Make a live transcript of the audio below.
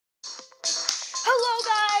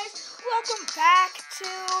welcome back to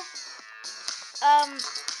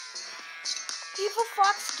Evil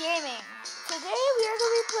Fox Gaming. Today we are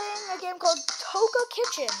going to be playing a game called Toca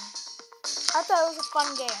Kitchen. I thought it was a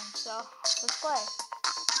fun game, so let's play.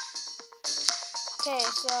 Okay,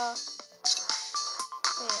 so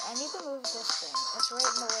wait, I need to move this thing. It's right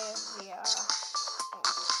in the way of the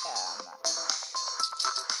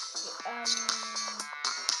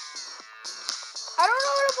I don't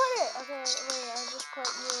know where to put it. Okay, wait, I'll just put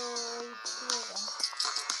you here then.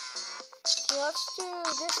 Okay, let's do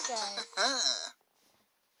this guy.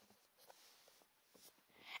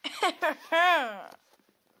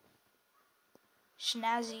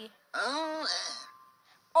 Snazzy.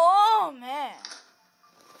 Oh man.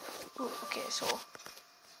 Ooh, okay, so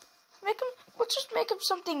let's just make him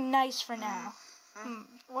something nice for now.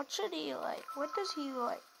 What should he like? What does he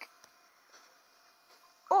like?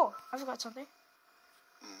 Oh, I forgot something.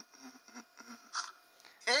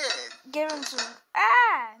 Give him some.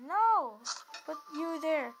 No. Put you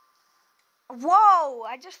there. Whoa!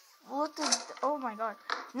 I just looked at. Oh my god.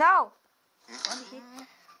 No.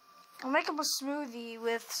 I'll make him a smoothie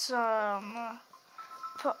with some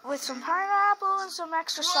pineapple and some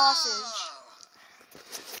extra sausage.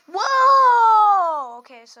 Whoa!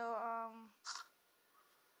 Okay, so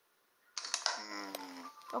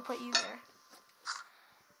I'll put you there.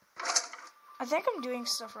 I think I'm doing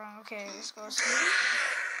stuff wrong. Okay, let's go smoothie.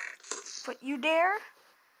 Put you there.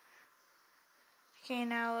 Okay,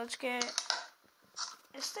 now let's get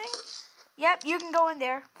this thing. Yep, you can go in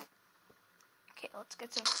there. Okay, let's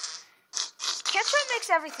get some. Ketchup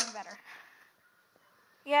makes everything better.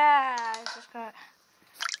 Yeah, I just got.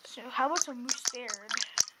 So, how about some mustard?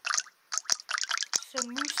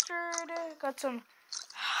 Some mustard. Got some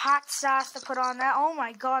hot sauce to put on that. Oh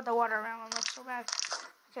my god, the watermelon looks so bad.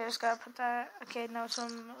 Okay, just gotta put that. Okay, now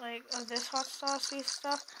some like of this hot saucy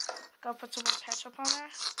stuff. Gotta put some more ketchup on there.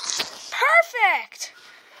 Perfect!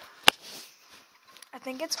 I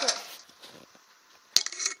think it's good.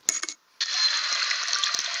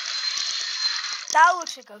 That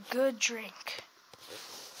looks like a good drink.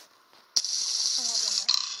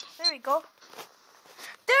 There we go.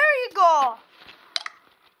 There you go!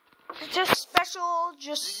 Just special,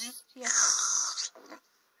 just, yeah.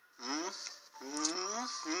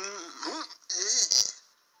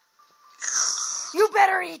 You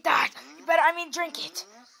better eat that! Drink it.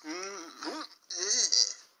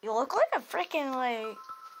 You look like a freaking, like,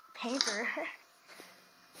 painter.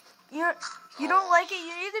 You don't like it?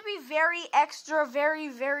 You need to be very extra, very,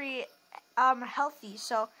 very, healthy.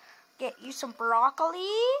 So, get you some broccoli,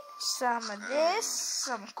 some of this,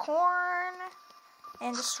 some corn,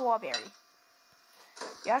 and a strawberry.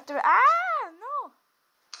 You have to, no.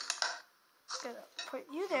 Gotta put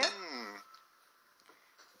you there.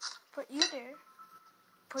 Put you there.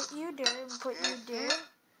 Put you there. Put you there.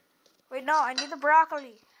 Wait, no, I need the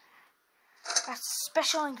broccoli. That's a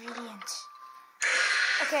special ingredient.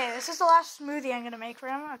 Okay, this is the last smoothie I'm gonna make for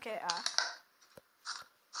him. Okay,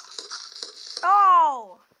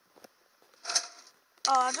 Oh,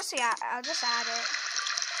 I'll just add it.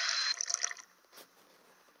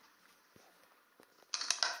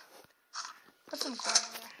 Put some corn in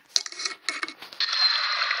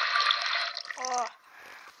there.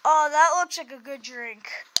 Oh, that looks like a good drink.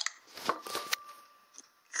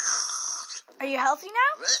 Are you healthy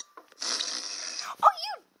now? Oh,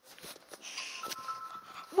 you!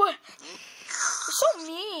 What? You're so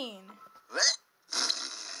mean.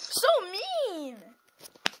 So mean.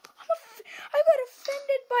 I got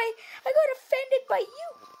offended by you.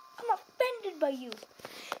 I'm offended by you.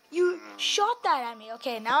 You shot that at me.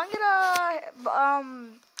 Okay, now I'm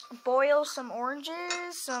gonna boil some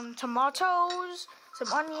oranges, some tomatoes,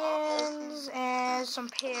 some onions, and some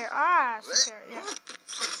pear. Some pear, yeah.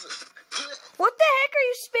 What the heck are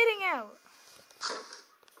you spitting out?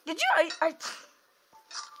 Did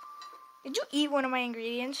you eat one of my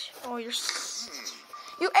ingredients? Oh, you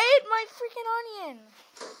ate my freaking onion.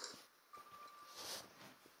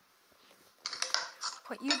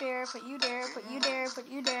 Put you there, put you there, put you there, put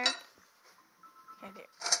you there. Okay, there.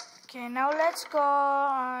 Okay, now let's go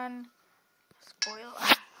on. Let's boil.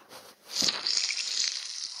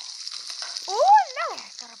 Oh, no!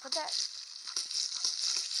 Gotta put that.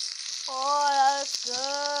 Oh, that looks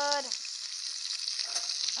good.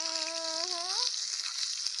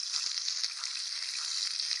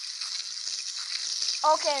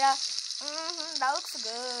 Okay, that looks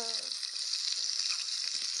good.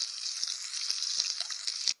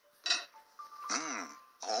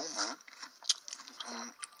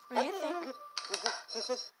 What do you think?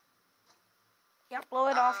 Yeah, blow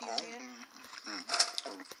it off, you idiot.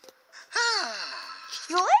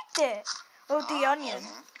 You like cooked it with the onion.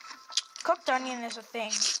 Cooked onion is a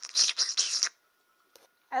thing.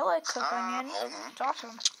 I like cooked onion. It's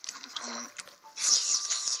awesome.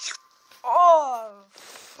 Oh,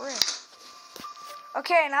 frick.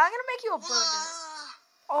 Okay, now I'm gonna make you a burger.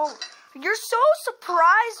 Oh, you're so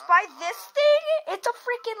surprised by this thing? It's a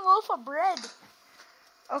freaking loaf of bread.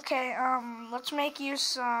 Okay, let's make you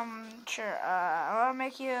some, sure, I'll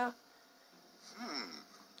make you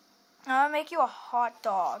a hot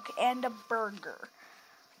dog and a burger.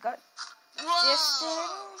 Got this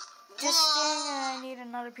thing, and I need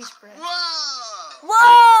another piece of bread.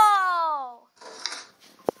 Whoa!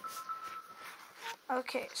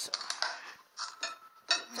 Okay, so.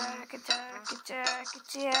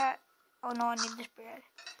 Oh no, I need this bread.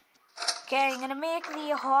 Okay, I'm gonna make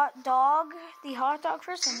the hot dog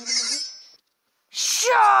first. I need to do.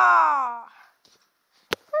 Shaw!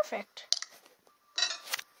 Perfect.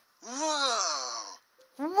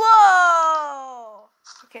 Whoa!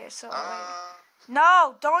 Okay, so wait.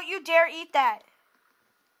 No, don't you dare eat that.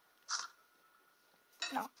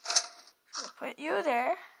 No. So put you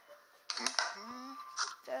there.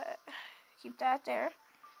 Keep that there.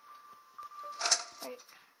 Wait.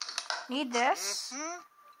 Need this.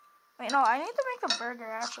 Wait, no, I need to make the burger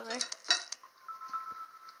actually.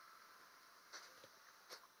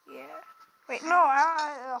 Yeah. Wait, no, I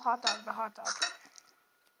don't the hot dog.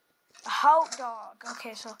 The hot dog.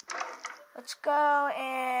 Okay, so let's go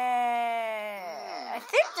and I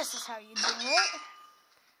think this is how you do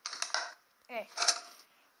it.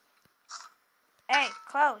 Hey,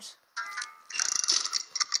 close.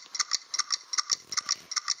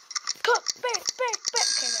 Cook, bake.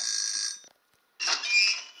 Okay,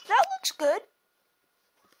 that looks good.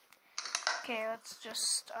 Okay, let's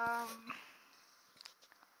just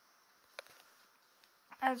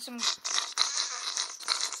add some.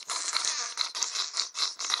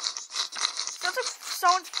 Sounds like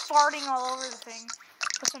someone's farting all over the thing.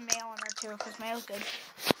 Put some mayo in there too, because mayo's good.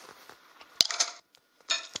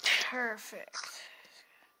 Perfect.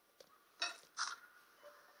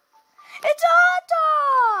 It's a hot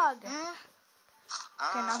dog!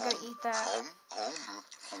 Okay, now I'm gonna eat that.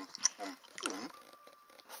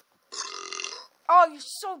 Oh, you're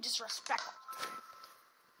so disrespectful.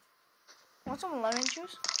 Want some lemon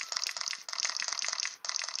juice?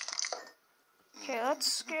 Okay,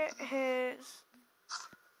 let's get his.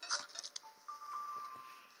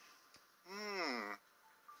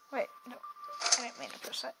 Wait, no. I didn't mean to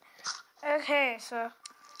press that. Okay, so.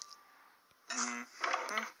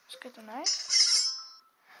 Let's get the knife.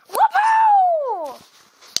 Whoopoo!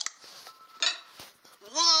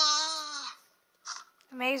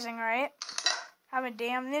 Amazing, right? I'm a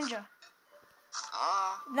damn ninja.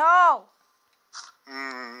 No!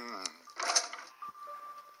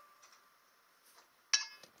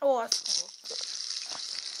 Oh, that's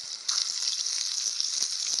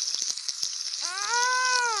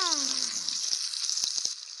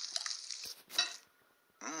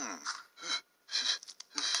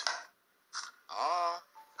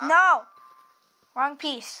No! Wrong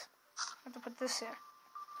piece. I have to put this here.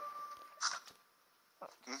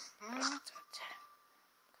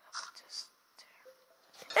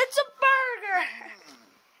 It's a burger!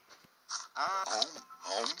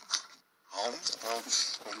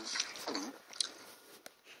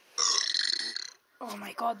 Oh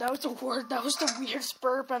my god, that was the weirdest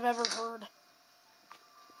burp I've ever heard.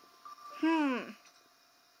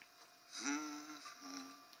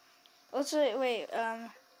 Let's wait,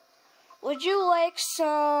 would you like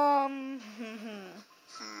some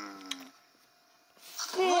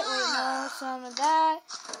some of that.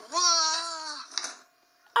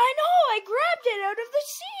 I know, I grabbed it out of the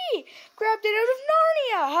sea. Grabbed it out of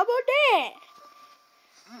Narnia. How about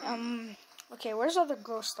that? Okay, where's other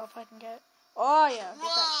gross stuff I can get? Oh yeah,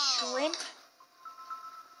 get that shrimp.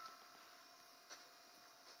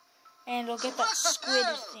 And we'll get that squid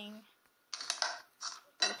thing.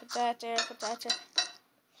 Put that there, put that there.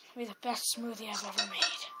 It'll be the best smoothie I've ever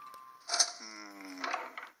made.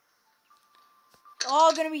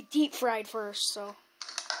 All gonna be deep fried first, so.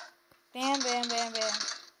 Bam, bam, bam, bam.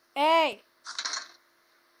 Hey!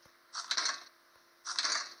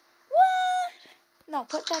 What? No,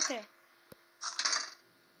 put that there.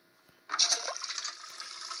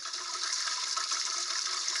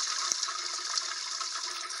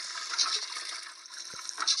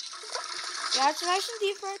 Yeah, it's nice and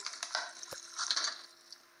deep fried.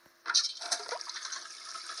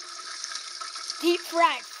 Deep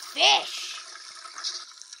fried fish.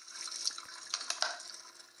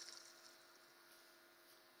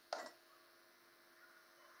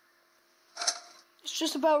 It's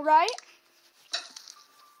just about right.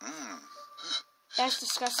 That's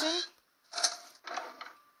disgusting.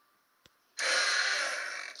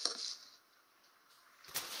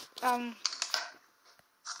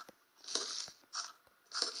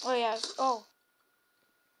 Oh yeah. Oh.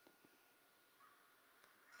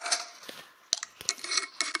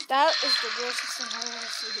 That is the grossest thing I've ever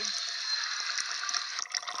seen.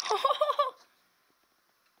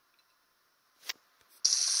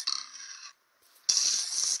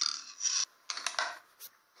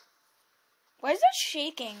 Why is that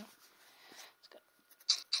shaking?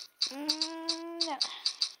 No.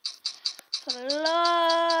 Put a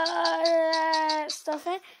lot of that stuff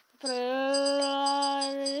in. Put a lot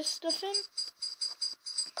of this stuff in.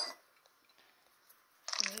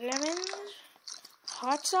 Lemons.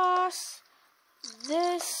 Hot sauce.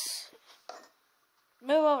 This.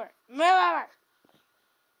 Move over. Move over.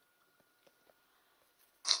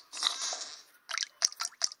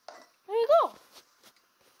 There you go.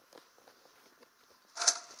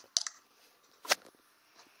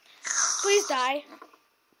 Please die.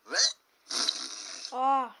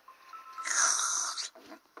 Oh.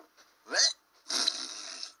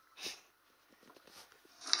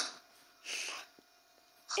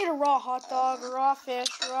 Eat a raw hot dog, raw fish,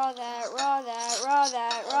 raw that, raw that, raw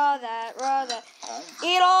that, raw that, raw that.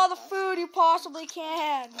 Eat all the food you possibly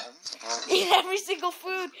can. Eat every single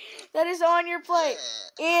food that is on your plate.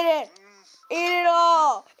 Eat it. Eat it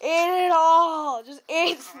all. Eat it all. Just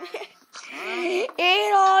eat.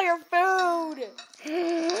 Eat all your food.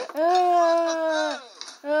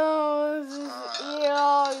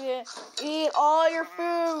 Eat all your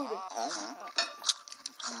food.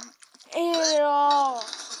 Eat it all.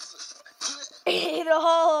 Eat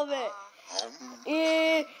all of it.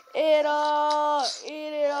 Eat it all. Eat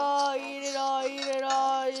it all. Eat it all. Eat it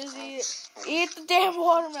all. Just eat it. Eat the damn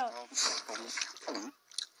watermelon.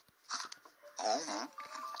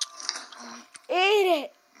 Eat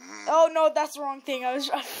it. Oh no, that's the wrong thing. I was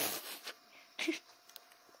trying.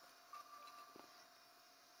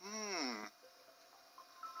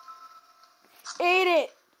 Eat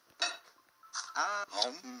it.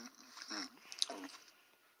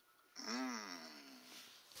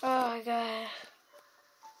 Oh my god.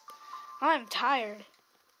 I'm tired.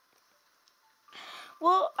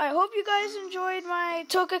 Well, I hope you guys enjoyed my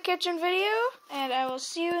Toca Kitchen video, and I will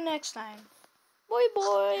see you next time. Bye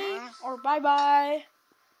bye, or bye bye.